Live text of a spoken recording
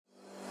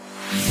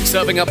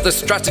serving up the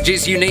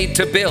strategies you need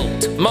to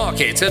build,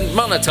 market, and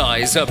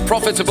monetize a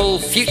profitable,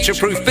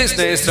 future-proof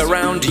business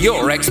around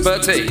your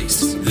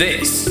expertise.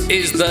 This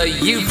is the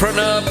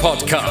Youpreneur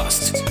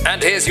Podcast.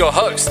 And here's your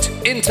host,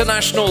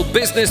 international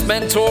business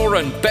mentor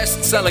and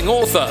best-selling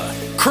author,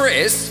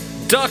 Chris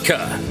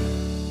Ducker.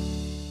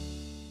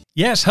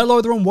 Yes,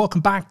 hello there and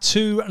welcome back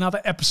to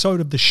another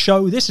episode of the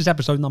show. This is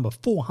episode number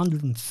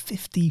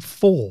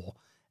 454,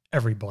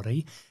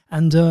 everybody.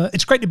 And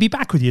it's great to be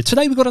back with you.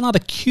 Today we've got another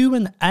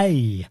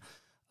Q&A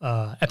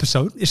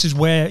episode. This is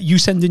where you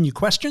send in your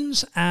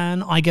questions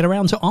and I get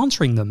around to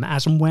answering them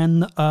as and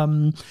when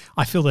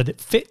I feel that it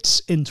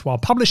fits into our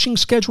publishing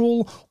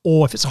schedule,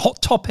 or if it's a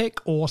hot topic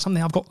or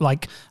something I've got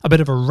like a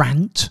bit of a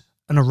rant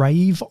and a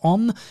rave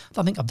on. I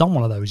don't think I've done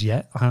one of those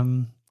yet. I'm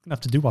going to have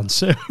to do one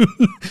soon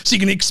so you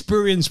can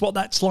experience what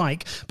that's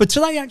like. But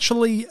today,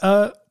 actually,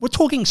 we're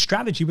talking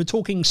strategy. We're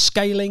talking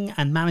scaling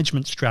and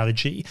management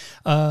strategy.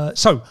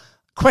 So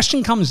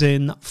question comes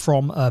in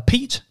from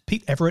Pete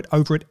Everett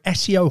over at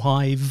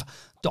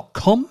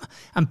SEOhive.com.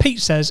 And Pete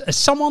says, as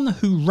someone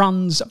who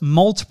runs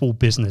multiple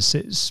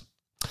businesses,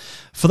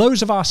 for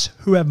those of us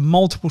who have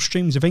multiple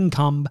streams of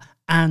income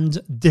and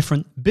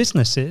different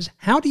businesses,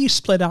 how do you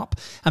split up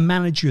and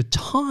manage your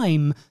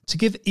time to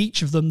give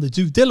each of them the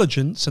due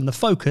diligence and the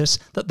focus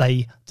that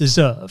they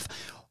deserve?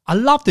 I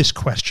love this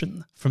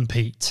question from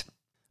Pete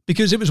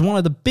because it was one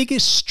of the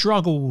biggest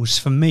struggles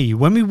for me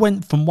when we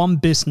went from one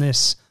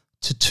business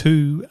to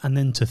two and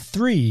then to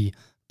three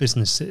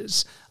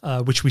businesses,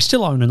 which we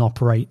still own and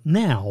operate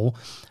now.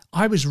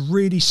 I was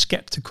really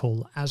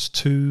skeptical as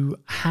to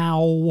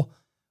how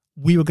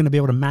we were going to be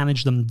able to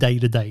manage them day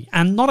to day,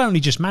 and not only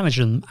just manage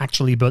them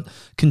actually, but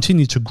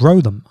continue to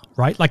grow them,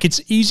 right? Like, it's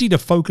easy to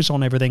focus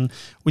on everything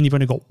when you've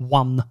only got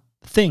one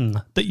thing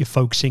that you're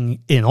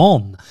focusing in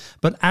on.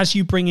 But as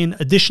you bring in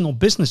additional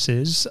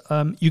businesses,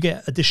 you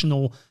get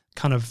additional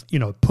kind of,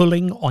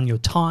 pulling on your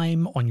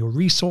time, on your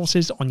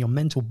resources, on your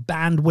mental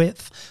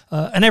bandwidth,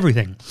 and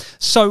everything.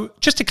 So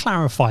just to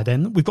clarify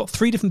then, we've got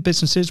three different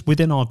businesses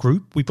within our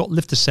group. We've got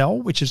Live to Sell,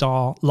 which is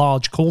our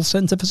large call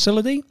center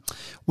facility.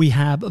 We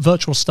have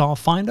Virtual Staff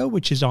Finder,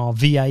 which is our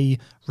VA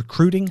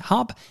recruiting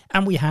hub.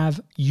 And we have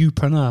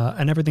Youpreneur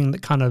and everything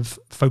that kind of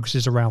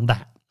focuses around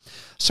that.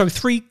 So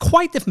three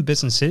quite different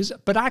businesses,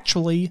 but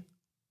actually,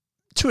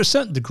 to a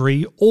certain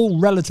degree, all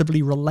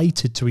relatively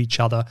related to each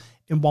other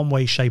in one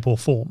way, shape, or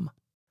form.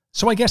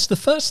 So I guess the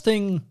first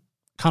thing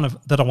kind of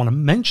that I want to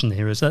mention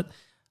here is that,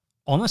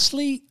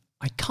 honestly,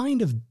 I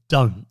kind of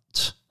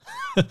don't.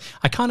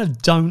 I kind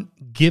of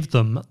don't give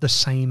them the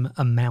same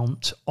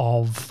amount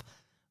of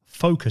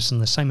focus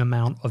and the same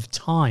amount of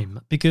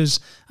time, because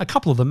a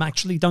couple of them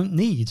actually don't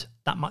need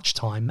that much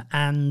time,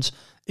 and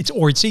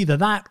it's either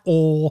that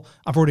or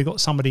I've already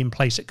got somebody in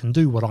place that can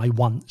do what I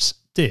once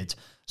did.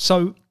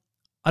 So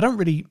I don't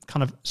really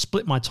kind of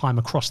split my time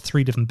across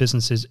three different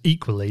businesses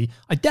equally.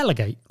 I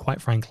delegate,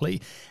 quite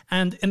frankly.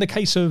 And in the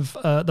case of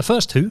the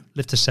first two,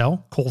 Live to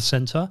Sell, call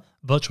center,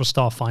 Virtual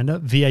Staff Finder,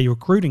 VA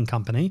recruiting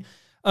company,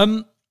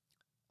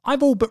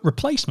 I've all but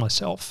replaced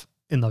myself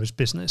in those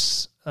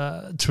business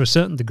to a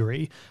certain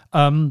degree.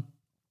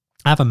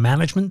 I have a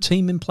management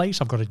team in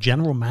place. I've got a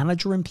general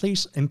manager in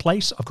place.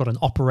 I've got an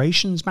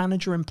operations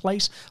manager in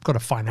place. I've got a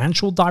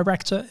financial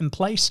director in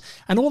place.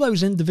 And all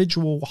those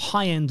individual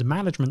high-end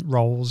management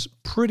roles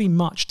pretty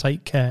much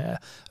take care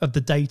of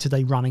the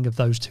day-to-day running of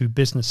those two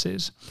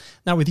businesses.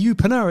 Now, with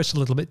Youpreneur, it's a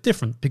little bit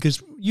different because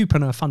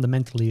Youpreneur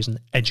fundamentally is an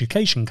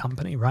education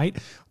company, right?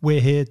 We're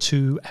here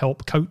to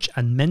help coach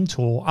and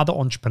mentor other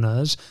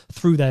entrepreneurs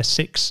through their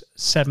 6,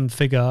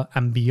 7-figure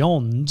and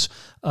beyond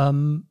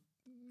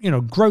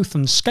growth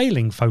and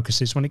scaling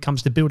focuses when it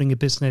comes to building a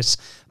business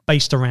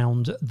based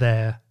around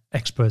their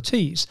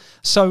expertise.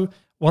 So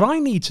what I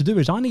need to do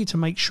is I need to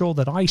make sure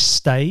that I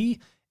stay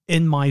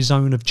in my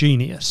zone of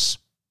genius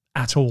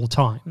at all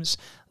times.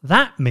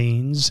 That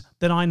means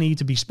that I need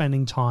to be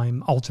spending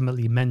time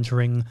ultimately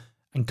mentoring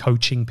and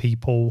coaching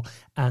people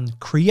and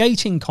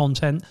creating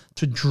content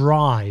to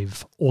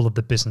drive all of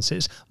the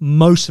businesses,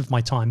 most of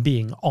my time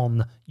being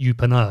on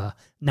Youpreneur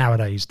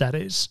nowadays, that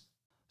is.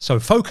 So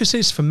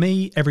focuses for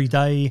me every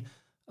day,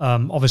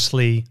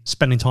 obviously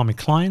spending time with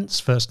clients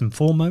first and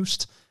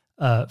foremost,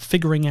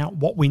 figuring out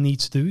what we need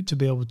to do to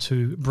be able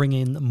to bring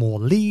in more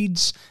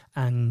leads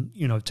and,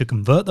 to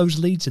convert those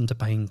leads into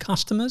paying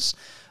customers.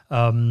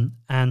 And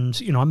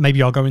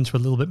maybe I'll go into a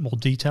little bit more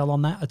detail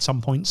on that at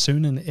some point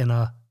soon in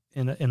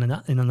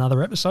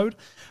another episode.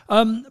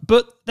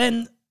 But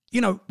then,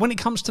 when it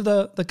comes to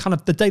the kind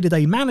of the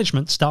day-to-day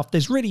management stuff,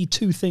 there's really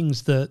two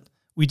things that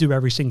we do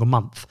every single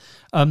month.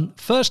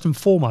 First and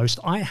foremost,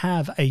 I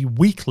have a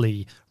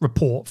weekly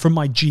report from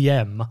my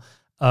GM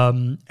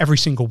every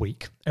single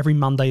week. Every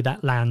Monday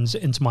that lands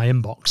into my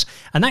inbox.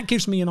 And that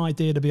gives me an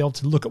idea to be able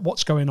to look at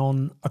what's going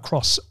on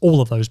across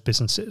all of those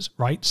businesses,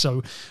 right?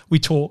 So we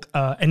talk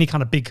any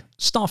kind of big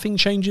staffing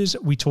changes.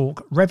 We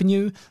talk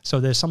revenue. So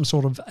there's some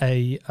sort of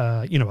a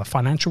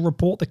financial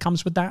report that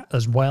comes with that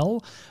as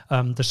well,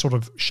 to sort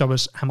of show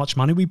us how much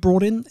money we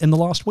brought in the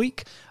last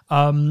week.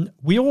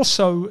 We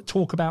also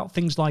talk about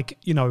things like,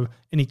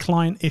 any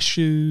client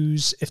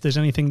issues, if there's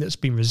anything that's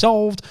been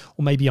resolved,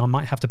 or maybe I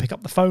might have to pick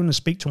up the phone and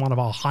speak to one of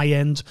our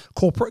high-end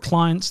corporate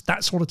clients,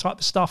 that sort of type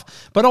of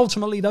stuff. But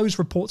ultimately, those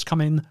reports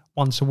come in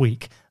once a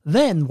week.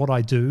 Then what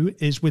I do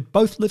is with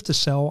both Live to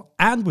Sell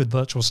and with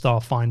Virtual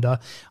Staff Finder,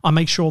 I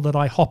make sure that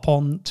I hop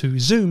on to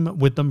Zoom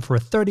with them for a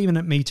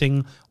 30-minute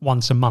meeting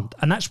once a month.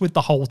 And that's with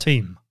the whole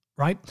team.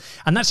 Right?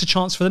 And that's a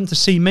chance for them to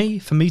see me,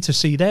 for me to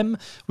see them.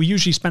 We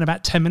usually spend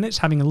about 10 minutes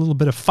having a little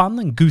bit of fun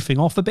and goofing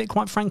off a bit,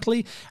 quite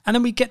frankly. And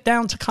then we get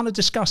down to kind of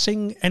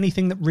discussing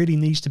anything that really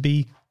needs to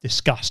be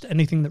discussed,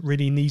 anything that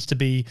really needs to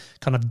be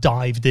kind of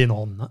dived in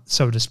on,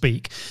 so to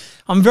speak.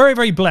 I'm very,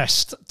 very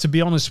blessed, to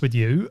be honest with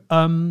you,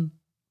 that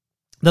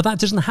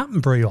doesn't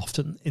happen very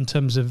often in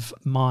terms of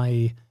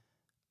my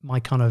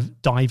kind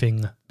of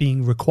diving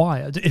being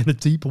required in a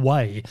deep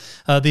way.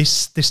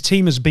 This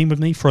team has been with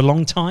me for a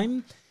long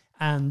time.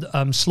 And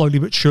slowly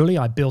but surely,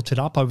 I built it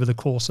up over the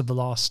course of the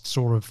last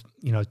sort of,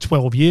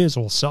 12 years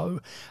or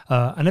so.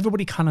 And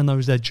everybody kind of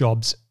knows their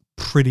jobs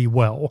pretty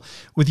well.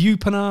 With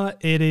Youpreneur,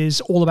 it is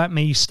all about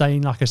me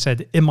staying, like I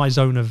said, in my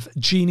zone of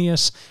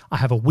genius. I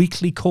have a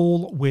weekly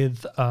call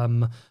with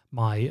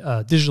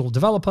my digital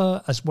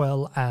developer as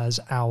well as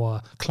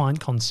our client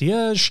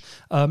concierge.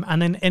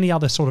 And then any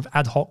other sort of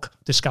ad hoc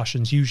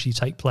discussions usually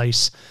take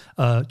place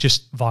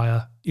just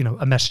via,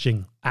 a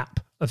messaging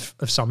app of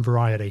some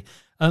variety.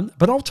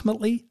 But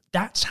ultimately,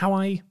 that's how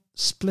I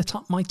split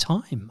up my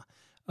time.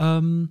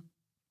 A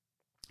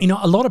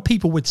lot of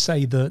people would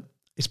say that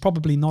it's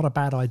probably not a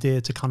bad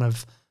idea to kind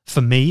of,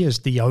 for me as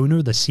the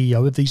owner, the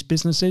CEO of these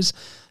businesses,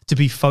 to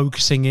be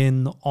focusing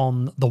in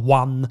on the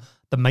one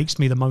that makes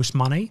me the most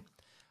money.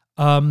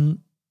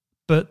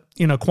 But,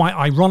 quite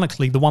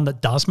ironically, the one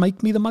that does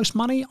make me the most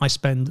money, I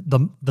spend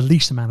the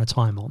least amount of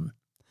time on.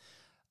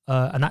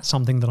 And that's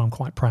something that I'm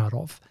quite proud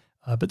of.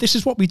 But this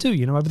is what we do,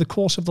 over the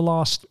course of the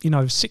last,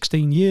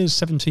 16 years,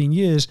 17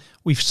 years,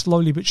 we've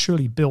slowly but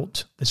surely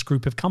built this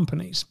group of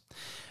companies.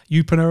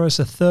 Youpreneur is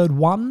the third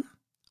one.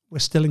 We're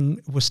still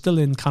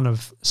in kind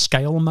of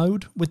scale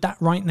mode with that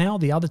right now.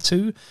 The other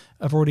two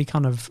have already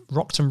kind of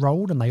rocked and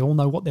rolled, and they all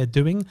know what they're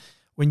doing.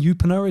 When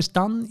Youpreneur is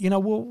done,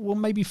 we'll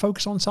maybe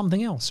focus on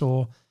something else,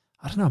 or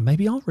I don't know,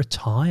 maybe I'll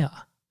retire.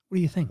 What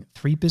do you think?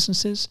 3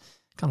 businesses?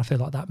 Kind of feel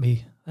like that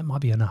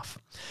might be enough.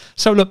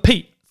 So look,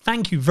 Pete,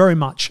 thank you very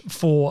much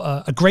for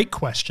a great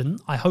question.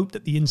 I hope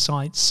that the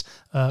insights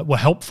were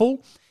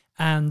helpful,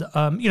 and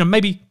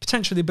maybe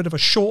potentially a bit of a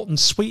short and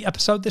sweet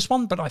episode, this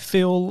one, but I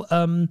feel,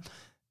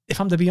 if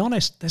I'm to be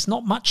honest, there's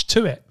not much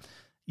to it.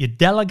 You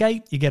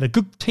delegate, you get a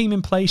good team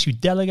in place, you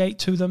delegate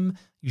to them,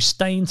 you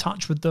stay in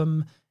touch with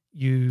them,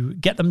 you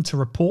get them to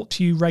report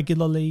to you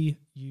regularly,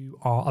 you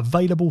are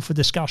available for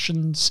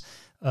discussions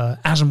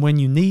as and when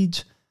you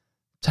need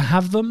to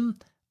have them.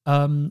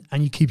 And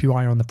you keep your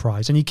eye on the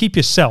prize, and you keep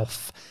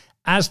yourself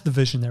as the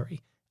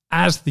visionary,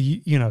 as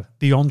the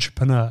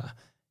entrepreneur.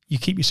 You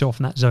keep yourself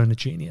in that zone of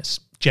genius,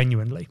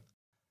 genuinely.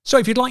 So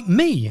if you'd like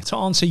me to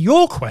answer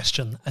your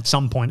question at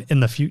some point in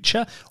the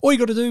future, all you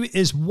got to do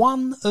is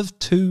one of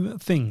 2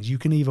 things. You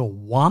can either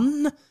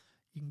you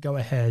can go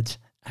ahead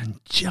and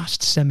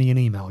just send me an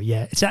email.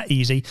 Yeah, it's that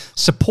easy.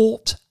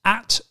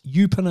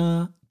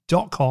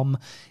 support@youpreneur.com.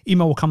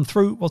 Email will come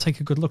through. We'll take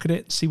a good look at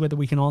it, see whether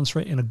we can answer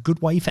it in a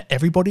good way for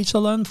everybody to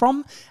learn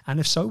from. And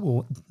if so,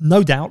 we'll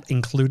no doubt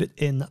include it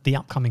in the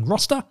upcoming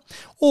roster.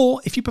 Or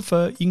if you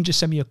prefer, you can just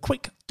send me a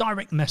quick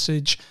direct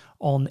message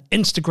on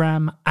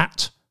Instagram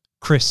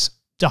 @Chris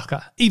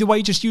Ducker. Either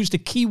way, just use the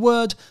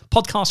keyword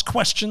podcast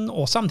question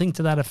or something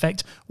to that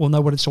effect. We'll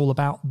know what it's all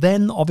about.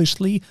 Then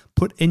obviously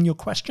put in your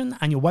question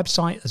and your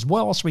website as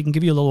well, so we can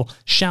give you a little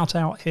shout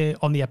out here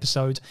on the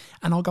episode,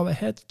 and I'll go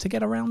ahead to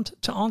get around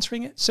to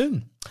answering it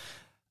soon.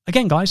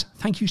 Again, guys,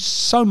 thank you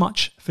so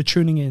much for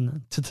tuning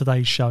in to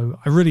today's show.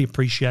 I really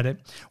appreciate it.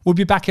 We'll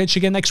be back at you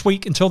again next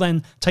week. Until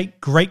then,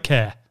 take great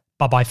care.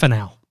 Bye-bye for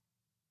now.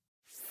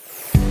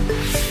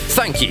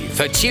 Thank you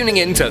for tuning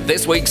in to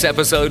this week's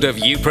episode of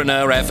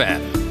Youpreneur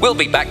FM. We'll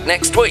be back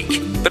next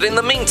week, but in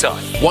the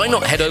meantime, why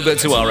not head over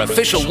to our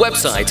official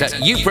website at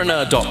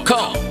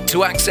youpreneur.com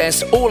to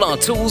access all our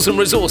tools and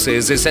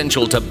resources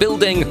essential to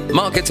building,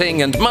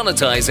 marketing, and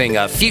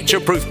monetizing a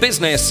future-proof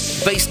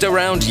business based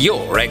around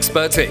your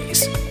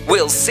expertise.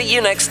 We'll see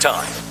you next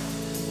time.